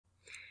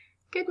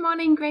Good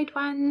morning, grade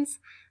ones.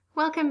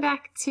 Welcome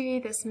back to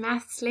this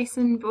maths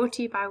lesson brought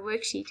to you by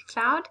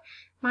WorksheetCloud.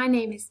 My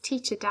name is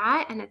Teacher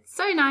Di, and it's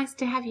so nice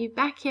to have you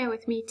back here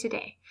with me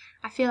today.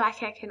 I feel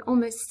like I can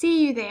almost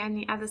see you there on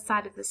the other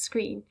side of the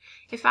screen.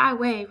 If I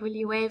wave, will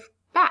you wave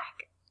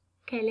back?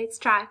 Okay, let's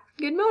try.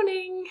 Good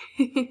morning.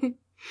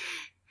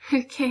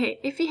 Okay,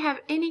 if you have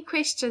any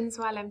questions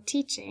while I'm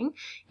teaching,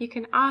 you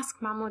can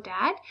ask Mum or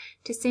Dad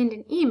to send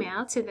an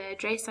email to the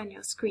address on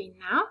your screen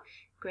now,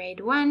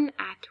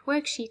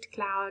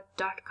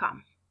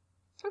 grade1@worksheetcloud.com.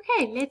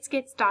 Okay, let's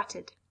get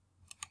started.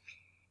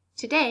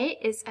 Today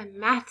is a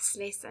maths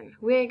lesson.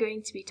 We're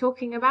going to be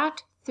talking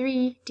about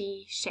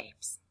 3D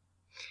shapes.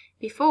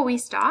 Before we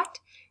start,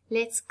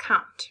 let's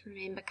count.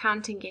 Remember,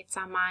 counting gets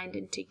our mind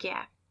into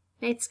gear.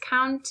 Let's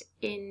count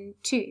in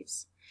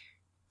twos.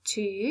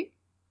 2,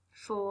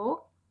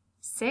 4,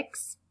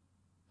 6,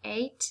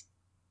 8,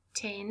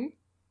 10,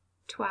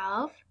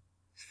 12,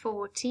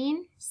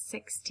 14,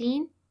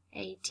 16,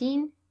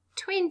 18,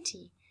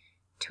 20,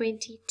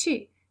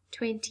 22,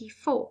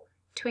 24,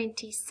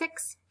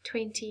 26,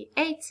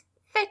 28,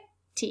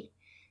 30.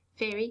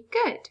 Very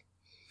good.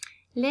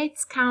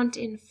 Let's count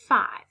in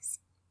fives.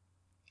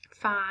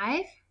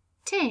 5,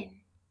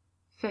 10,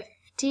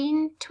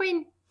 15,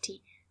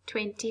 20,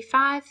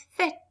 25,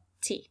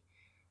 30.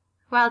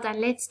 Well done.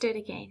 Let's do it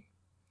again.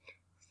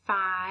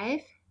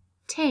 5,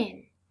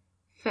 10,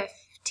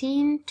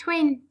 15,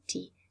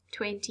 20,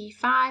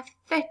 25,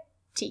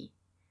 30.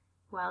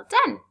 Well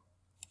done.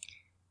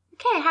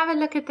 Okay, have a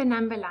look at the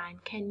number line.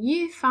 Can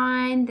you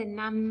find the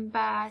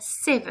number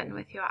 7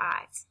 with your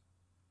eyes?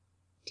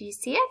 Do you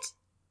see it?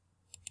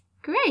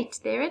 Great,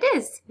 there it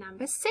is,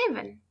 number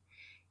 7.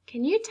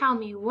 Can you tell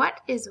me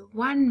what is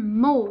 1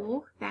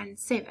 more than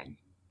 7?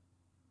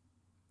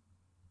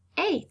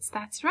 8,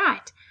 that's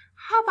right.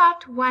 How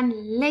about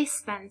 1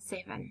 less than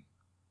 7?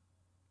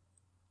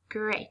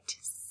 Great,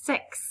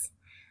 6.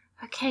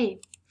 Okay,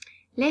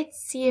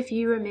 let's see if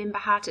you remember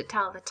how to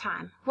tell the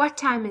time. What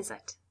time is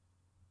it?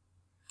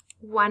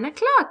 1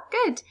 o'clock.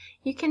 Good.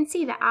 You can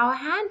see the hour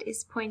hand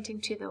is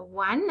pointing to the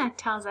 1. That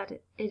tells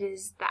that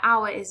the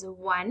hour is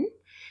 1.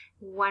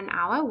 1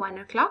 hour, 1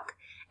 o'clock.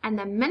 And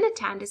the minute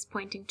hand is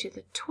pointing to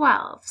the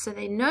 12. So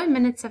there no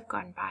minutes have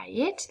gone by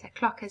yet. The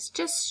clock has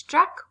just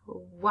struck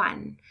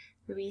 1.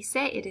 We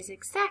say it is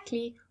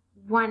exactly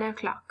 1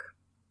 o'clock.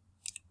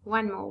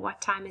 One more. What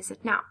time is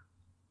it now?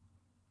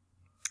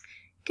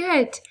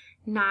 Good.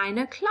 9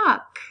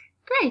 o'clock.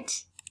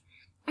 Great.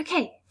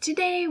 Okay,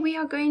 today we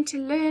are going to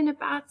learn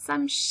about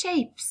some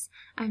shapes.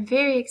 I'm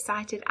very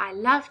excited. I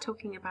love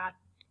talking about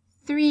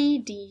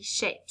 3D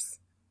shapes.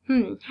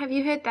 Have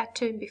you heard that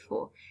term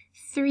before?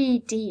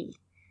 3D.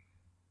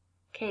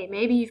 Okay,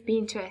 maybe you've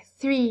been to a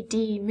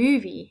 3D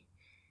movie.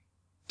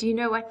 Do you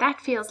know what that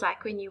feels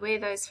like when you wear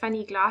those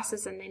funny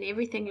glasses and then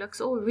everything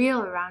looks all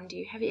real around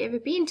you? Have you ever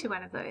been to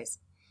one of those?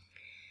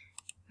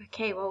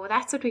 Okay, well,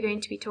 that's what we're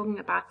going to be talking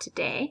about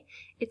today.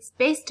 It's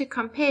best to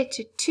compare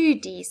to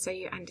 2D so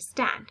you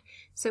understand.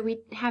 So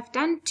we have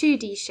done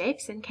 2D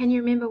shapes, and can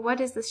you remember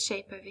what is this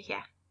shape over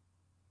here?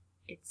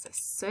 It's a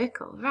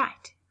circle,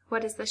 right.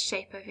 What is this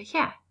shape over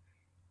here?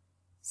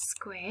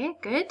 Square,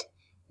 good.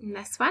 And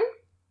this one?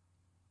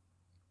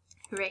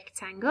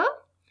 Rectangle.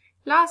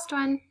 Last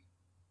one.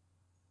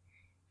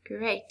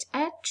 Great,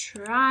 a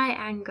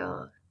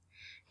triangle.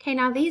 Okay,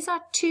 now these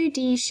are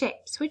 2D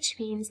shapes, which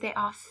means they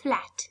are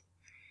flat.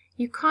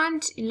 You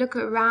can't look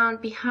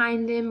around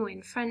behind them or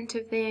in front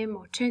of them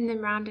or turn them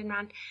round and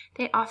round.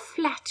 They are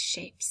flat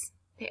shapes.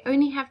 They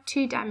only have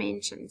 2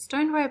 dimensions.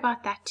 Don't worry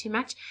about that too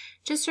much.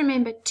 Just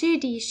remember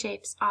 2D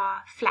shapes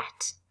are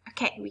flat.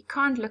 Okay, we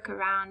can't look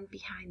around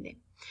behind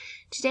them.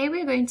 Today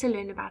we're going to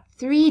learn about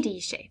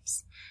 3D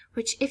shapes,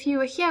 which if you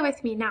were here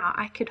with me now,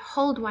 I could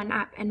hold one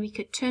up and we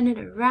could turn it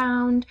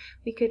around.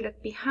 We could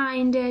look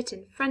behind it,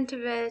 in front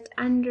of it,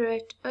 under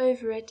it,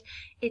 over it.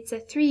 It's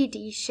a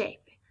 3D shape.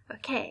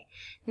 Okay,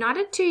 not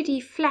a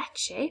 2D flat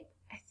shape,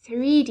 a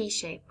 3D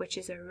shape, which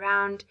is a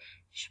round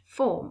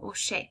form or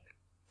shape.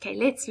 Okay,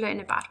 let's learn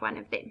about one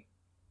of them.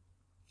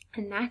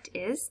 And that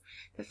is,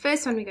 the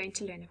first one we're going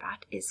to learn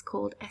about is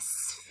called a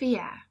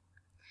sphere.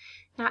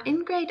 Now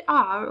in grade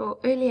R or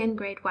earlier in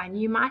grade 1,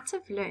 you might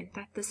have learned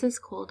that this is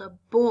called a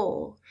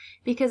ball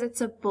because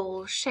it's a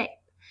ball shape.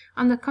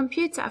 On the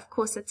computer, of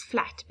course, it's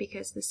flat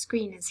because the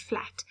screen is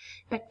flat.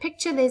 But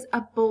picture there's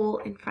a ball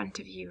in front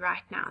of you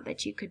right now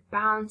that you could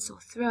bounce or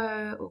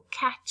throw or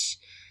catch.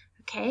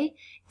 Okay,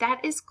 that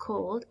is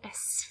called a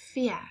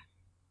sphere.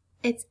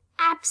 It's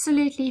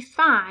absolutely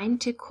fine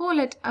to call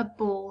it a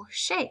ball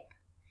shape.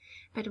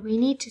 But we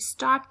need to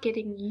start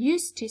getting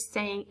used to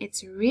saying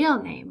its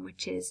real name,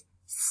 which is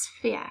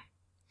sphere.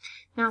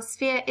 Now,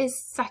 sphere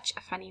is such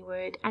a funny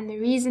word, and the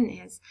reason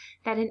is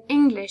that in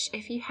English,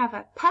 if you have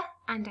a p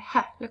and a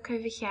h, look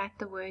over here at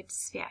the word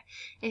sphere.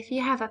 If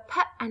you have a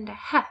p and a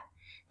h,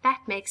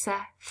 that makes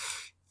a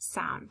f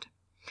sound.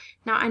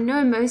 Now, I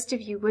know most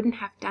of you wouldn't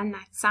have done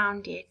that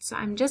sound yet, so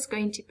I'm just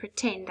going to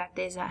pretend that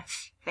there's a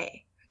f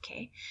there,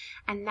 okay?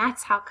 And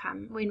that's how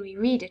come when we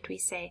read it, we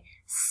say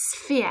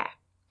sphere.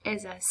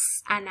 is a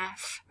S and a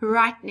F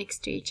right next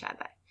to each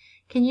other.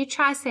 Can you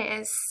try say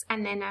a S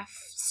and then a F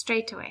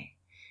straight away?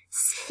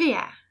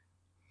 Sphere.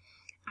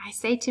 I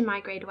say to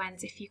my grade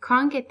ones, if you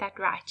can't get that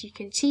right, you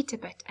can cheat a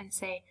bit and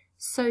say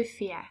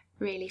Sophia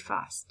really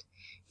fast.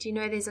 Do you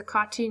know there's a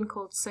cartoon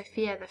called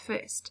Sophia the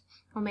First?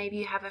 Or maybe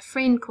you have a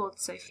friend called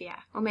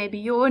Sophia. Or maybe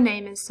your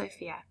name is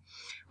Sophia.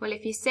 Well,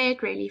 if you say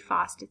it really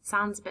fast, it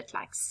sounds a bit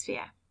like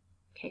sphere.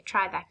 Okay,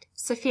 try that.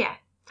 Sophia.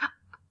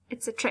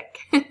 It's a trick.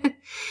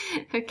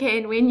 Okay,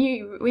 and when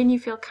you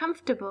feel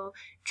comfortable,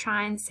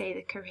 try and say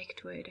the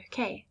correct word.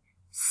 Okay,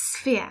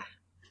 sphere.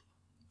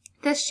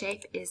 This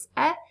shape is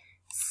a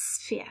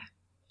sphere.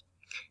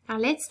 Now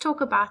let's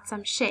talk about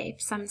some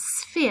shapes, some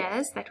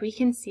spheres that we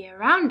can see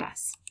around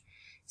us.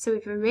 So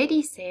we've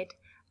already said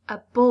a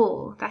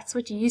ball. That's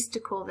what you used to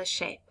call the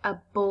shape, a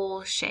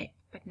ball shape.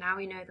 But now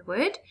we know the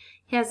word.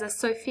 Here's a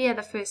Sophia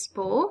the First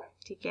ball.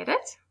 Do you get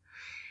it?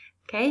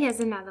 Okay, here's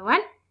another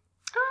one.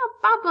 Ah,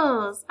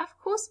 bubbles. Of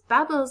course,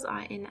 bubbles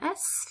are in a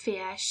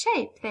sphere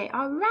shape. They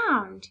are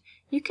round.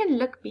 You can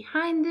look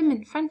behind them,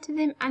 in front of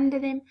them, under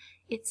them.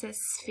 It's a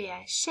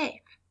sphere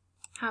shape.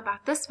 How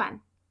about this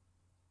one?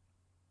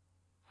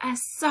 A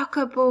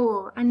soccer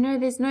ball. I know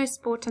there's no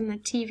sport on the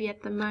TV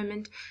at the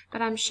moment, but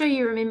I'm sure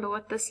you remember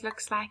what this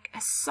looks like. A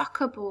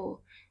soccer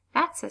ball.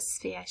 That's a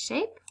sphere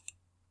shape.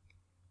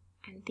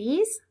 And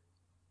these?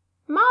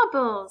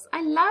 Marbles.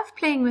 I love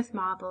playing with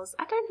marbles.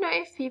 I don't know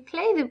if you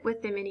play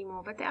with them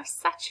anymore, but they are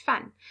such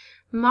fun.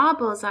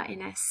 Marbles are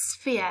in a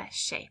sphere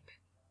shape.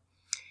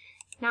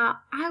 Now,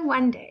 I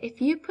wonder,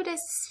 if you put a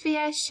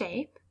sphere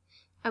shape,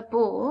 a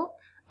ball,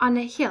 on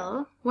a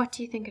hill, what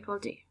do you think it will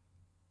do?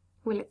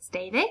 Will it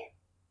stay there?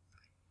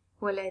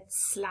 Will it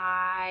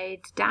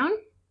slide down?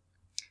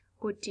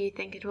 Or do you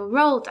think it will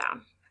roll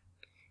down?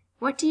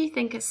 What do you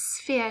think a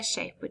sphere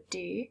shape would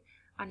do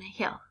on a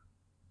hill?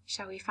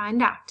 Shall we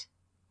find out?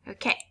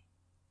 Okay,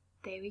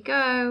 there we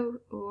go.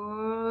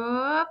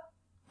 Whoop,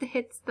 it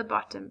hits the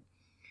bottom.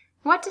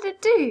 What did it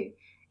do?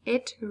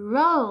 It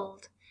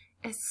rolled.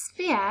 A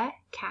sphere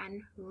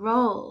can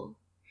roll.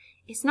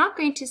 It's not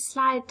going to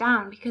slide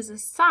down because the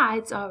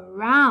sides are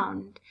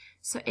round,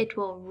 so it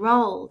will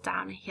roll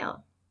down a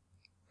hill.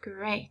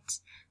 Great.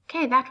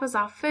 Okay, that was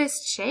our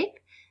first shape,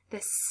 the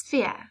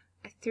sphere,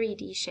 a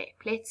 3D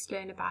shape. Let's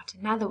learn about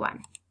another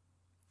one.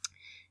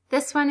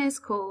 This one is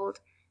called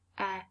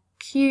a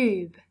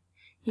cube.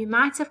 You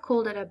might have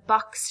called it a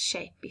box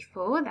shape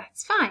before.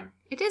 That's fine.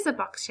 It is a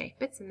box shape.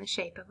 It's in the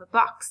shape of a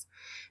box.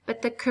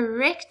 But the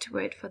correct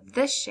word for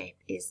this shape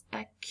is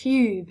a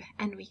cube,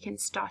 and we can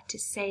start to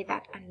say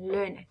that and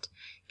learn it.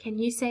 Can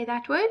you say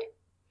that word?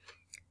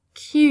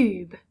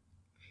 Cube.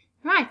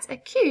 Right, a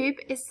cube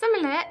is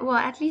similar, well,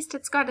 at least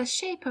it's got a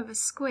shape of a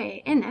square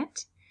in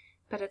it,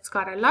 but it's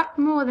got a lot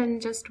more than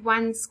just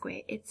one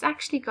square. It's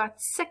actually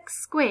got 6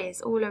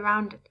 squares all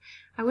around it.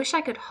 I wish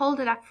I could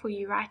hold it up for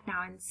you right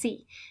now and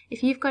see.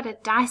 If you've got a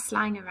dice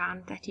lying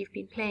around that you've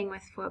been playing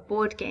with for a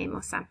board game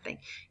or something,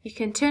 you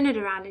can turn it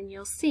around and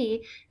you'll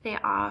see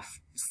there are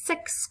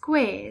 6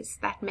 squares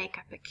that make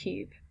up a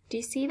cube. Do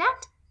you see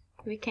that?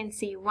 We can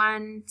see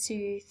 1,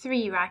 2,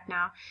 3 right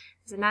now.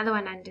 There's another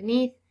one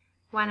underneath,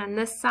 one on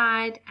this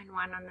side and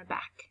one on the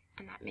back.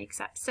 And that makes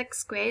up 6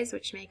 squares,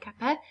 which make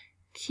up a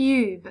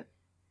cube.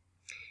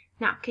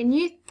 Now, can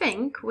you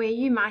think where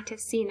you might have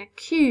seen a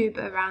cube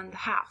around the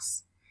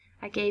house?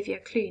 I gave you a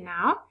clue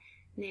now.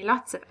 And there are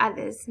lots of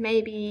others.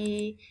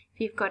 Maybe if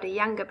you've got a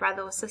younger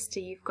brother or sister,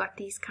 you've got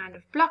these kind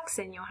of blocks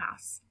in your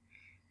house.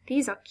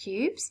 These are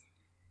cubes.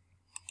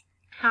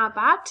 How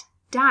about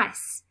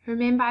dice?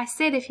 Remember I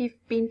said if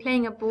you've been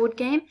playing a board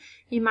game,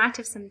 you might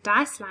have some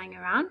dice lying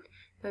around.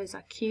 Those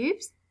are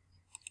cubes.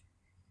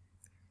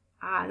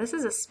 This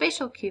is a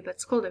special cube.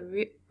 It's called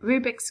a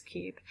Rubik's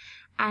Cube,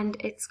 and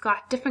it's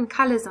got different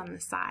colors on the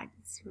side.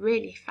 It's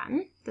really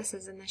fun. This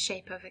is in the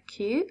shape of a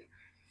cube.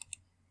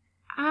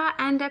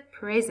 And a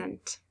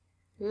present.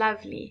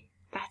 Lovely.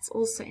 That's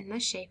also in the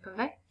shape of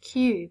a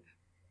cube.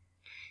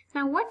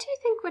 Now, what do you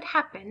think would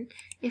happen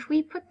if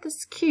we put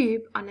this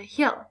cube on a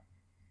hill?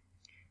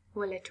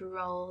 Will it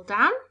roll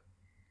down?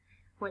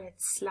 Will it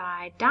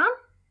slide down?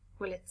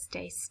 Will it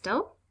stay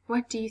still?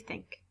 What do you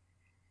think?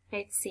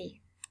 Let's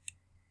see.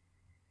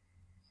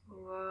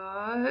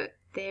 Whoa,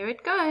 there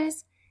it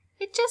goes.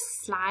 It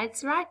just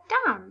slides right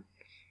down.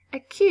 A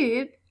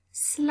cube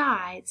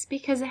slides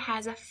because it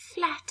has a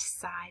flat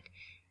side.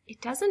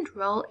 It doesn't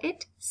roll,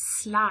 it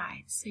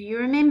slides. So you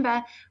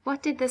remember,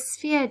 what did the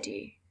sphere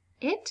do?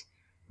 It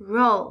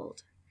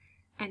rolled.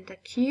 And the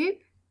cube,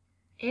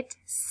 it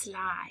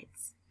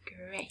slides.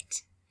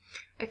 Great.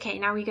 Okay,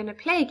 now we're going to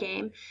play a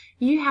game.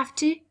 You have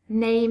to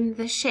name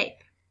the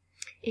shape.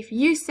 If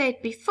you say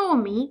it before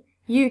me,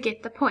 you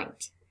get the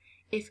point.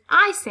 If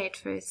I say it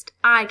first,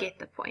 I get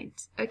the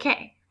point.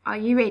 Okay, are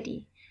you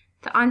ready?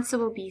 The answer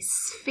will be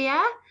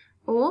sphere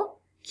or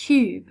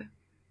cube.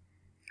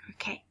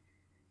 Okay,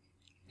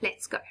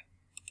 let's go.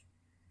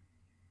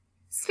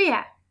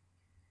 Sphere.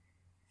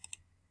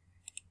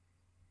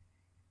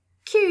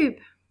 Cube.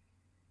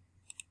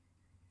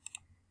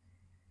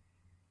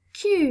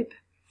 Cube.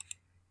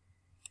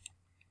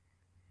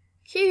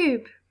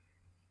 cube,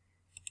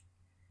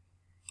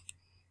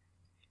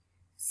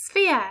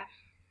 sphere,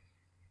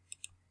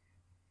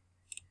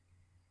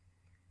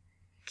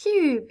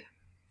 cube,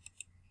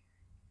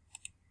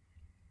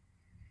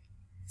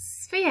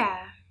 sphere,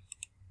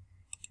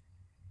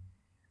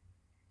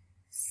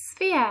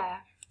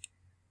 sphere.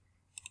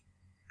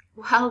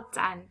 Well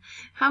done.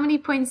 How many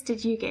points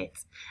did you get?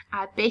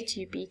 I bet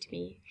you beat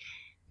me.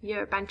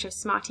 You're a bunch of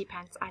smarty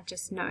pants, I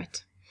just know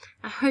it.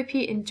 I hope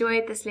you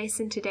enjoyed this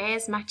lesson today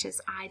as much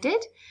as I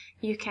did.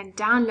 You can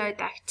download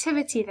the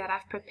activity that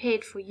I've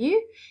prepared for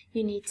you.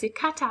 You need to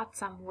cut out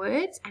some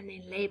words and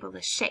then label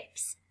the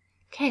shapes.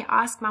 Okay,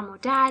 ask Mum or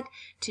Dad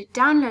to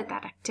download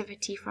that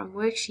activity from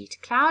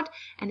WorksheetCloud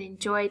and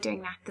enjoy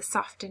doing that this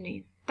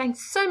afternoon. Thanks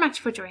so much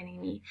for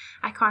joining me.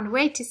 I can't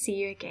wait to see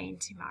you again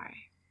tomorrow.